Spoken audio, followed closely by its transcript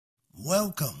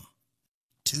Welcome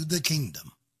to the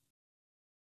kingdom.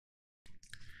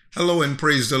 Hello and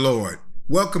praise the Lord.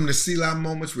 Welcome to Selah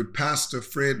Moments with Pastor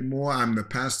Fred Moore. I'm the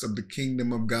pastor of the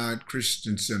Kingdom of God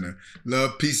Christian Center.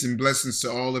 Love, peace, and blessings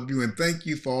to all of you. And thank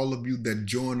you for all of you that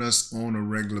join us on a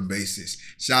regular basis.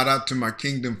 Shout out to my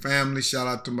Kingdom family. Shout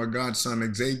out to my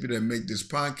godson Xavier that make this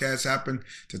podcast happen.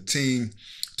 To Team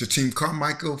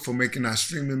Carmichael for making our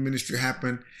streaming ministry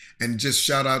happen. And just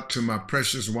shout out to my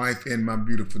precious wife and my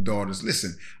beautiful daughters.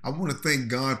 Listen, I want to thank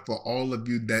God for all of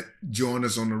you that join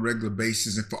us on a regular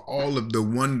basis and for all of the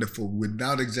wonderful,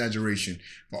 without exaggeration,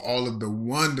 for all of the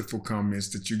wonderful comments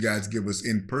that you guys give us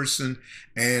in person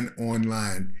and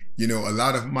online. You know, a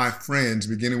lot of my friends,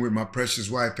 beginning with my precious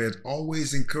wife, has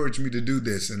always encouraged me to do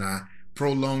this, and I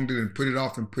prolonged it and put it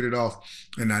off.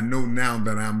 And I know now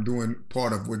that I'm doing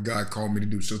part of what God called me to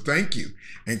do. So thank you,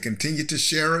 and continue to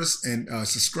share us and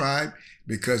subscribe,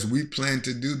 because we plan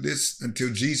to do this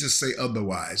until Jesus say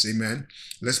otherwise. Amen.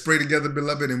 Let's pray together,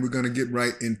 beloved, and we're going to get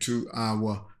right into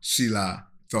our Selah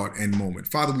thought and moment.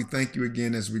 Father, we thank you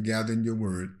again as we gather in your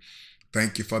word.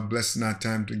 Thank you for blessing our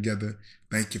time together.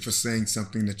 Thank you for saying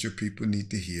something that your people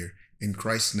need to hear. In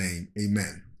Christ's name,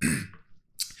 amen.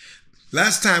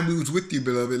 Last time we was with you,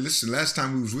 beloved, listen, last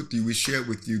time we was with you, we shared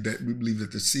with you that we believe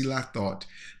that the Selah thought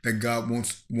that God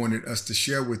wanted us to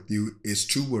share with you is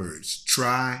two words: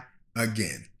 try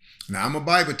again. Now, I'm a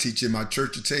Bible teacher in my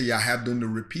church. To tell you, I have them to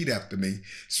repeat after me.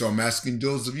 So I'm asking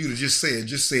those of you to just say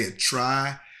it,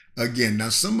 try again.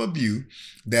 Now, some of you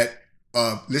that,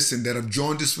 that have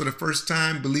joined us for the first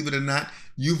time, believe it or not,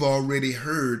 you've already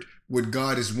heard what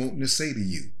God is wanting to say to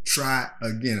you. Try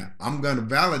again. I'm going to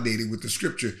validate it with the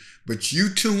scripture, but you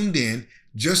tuned in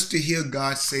just to hear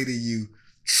God say to you,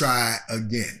 try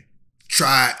again,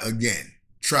 try again,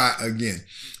 try again.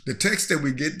 The text that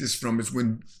we get this from is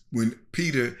when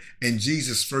Peter and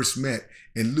Jesus first met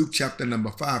in Luke chapter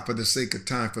number 5. For the sake of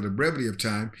time, for the brevity of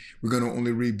time, we're going to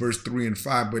only read verse 3 and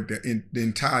 5, but the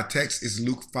entire text is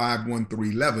Luke 5, 1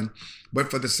 through 11.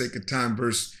 But for the sake of time,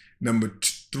 verse number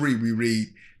 3, we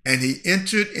read, "And he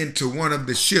entered into one of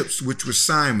the ships, which was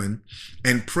Simon,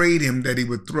 and prayed him that he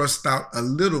would thrust out a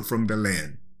little from the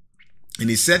land. And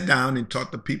he sat down and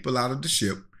taught the people out of the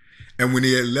ship. And when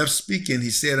he had left speaking, he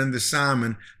said unto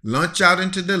Simon, Launch out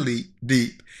into the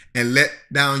deep, and let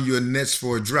down your nets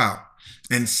for a draught.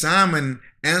 And Simon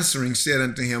answering said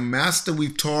unto him, Master,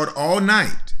 we've toiled all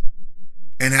night,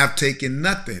 and have taken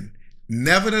nothing.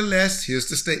 Nevertheless," here's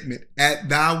the statement, "at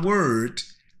thy word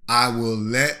I will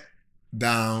let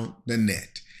down the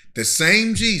net." The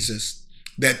same Jesus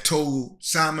that told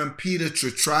Simon Peter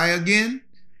to try again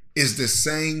is the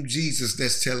same Jesus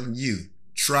that's telling you,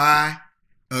 try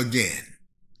again.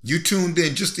 You tuned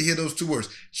in just to hear those two words.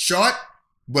 Short,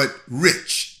 but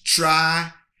rich.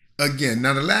 Try again.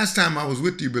 Now, the last time I was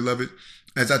with you, beloved,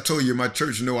 as I told you, my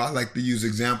church know I like to use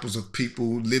examples of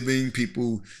people living,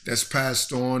 people that's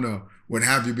passed on or what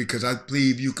have you, because I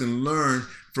believe you can learn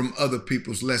from other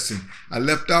people's lesson. I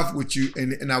left off with you,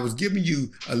 and I was giving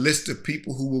you a list of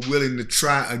people who were willing to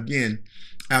try again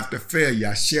after failure.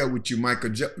 I shared with you Michael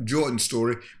Jordan's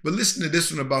story, but listen to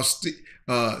this one about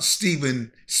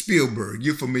Steven Spielberg.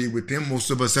 You're familiar with him.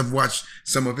 Most of us have watched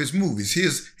some of his movies.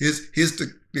 Here's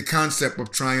the concept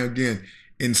of trying again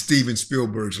in Steven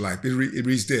Spielberg's life. It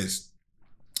reads this: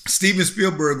 Steven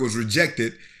Spielberg was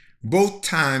rejected both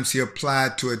times he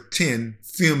applied to attend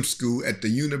film school at the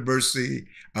University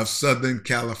of Southern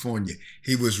California.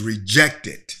 He was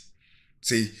rejected.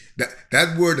 See,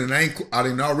 that word, and I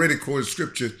didn't already quote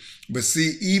scripture, but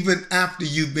see, even after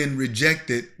you've been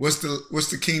rejected, what's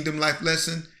the kingdom life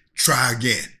lesson? Try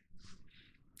again.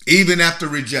 Even after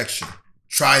rejection,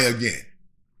 try again.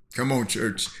 Come on,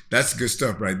 church. That's good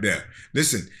stuff right there.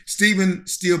 Listen, Steven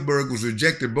Spielberg was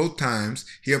rejected both times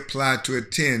he applied to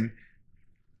attend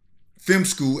film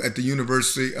school at the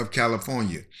University of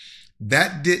California.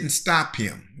 That didn't stop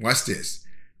him. Watch this.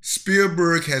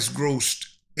 Spielberg has grossed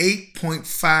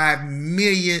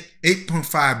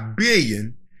 $8.5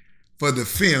 billion for the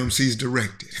films he's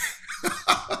directed.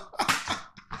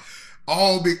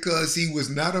 All because he was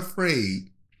not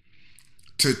afraid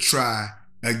to try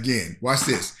again. Watch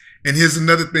this. And here's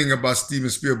another thing about Steven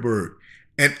Spielberg.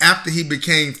 And after he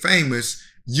became famous,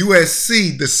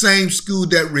 USC, the same school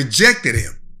that rejected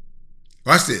him,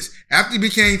 watch this. After he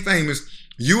became famous,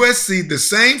 USC, the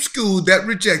same school that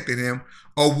rejected him,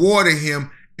 awarded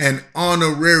him an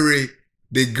honorary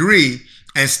degree,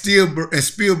 and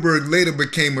Spielberg later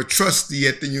became a trustee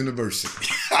at the university.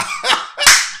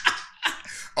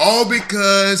 All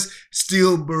because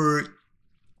Spielberg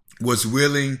was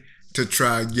willing to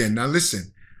try again. Now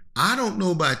listen, I don't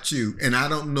know about you, and I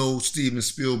don't know Steven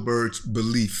Spielberg's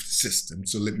belief system.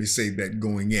 So let me say that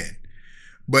going in.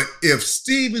 But if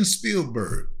Steven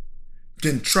Spielberg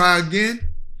can try again,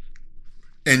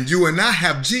 and you and I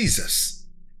have Jesus,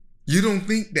 you don't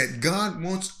think that God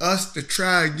wants us to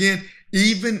try again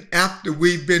even after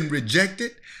we've been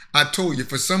rejected? I told you,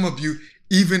 for some of you,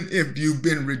 even if you've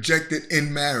been rejected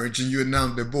in marriage and you're now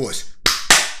divorced,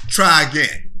 try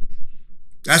again.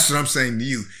 That's what I'm saying to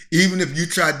you. Even if you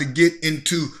tried to get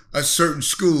into a certain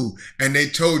school and they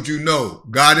told you no,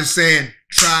 God is saying,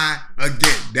 try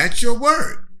again. That's your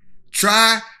word.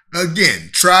 Try again.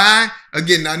 Try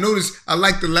again. Now notice, I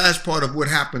like the last part of what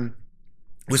happened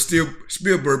with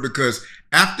Spielberg, because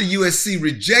after USC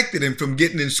rejected him from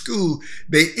getting in school,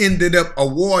 they ended up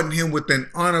awarding him with an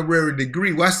honorary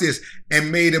degree. Watch this.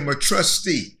 And made him a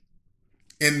trustee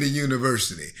in the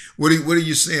university. What are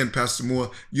you saying, Pastor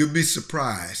Moore? You'll be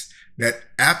surprised that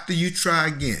after you try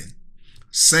again,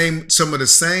 some of the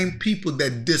same people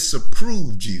that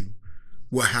disapproved you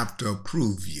will have to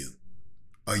approve you.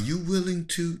 Are you willing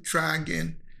to try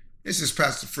again? This is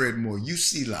Pastor Fred Moore. You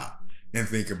Selah, and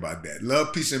think about that.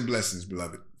 Love, peace, and blessings,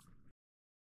 beloved.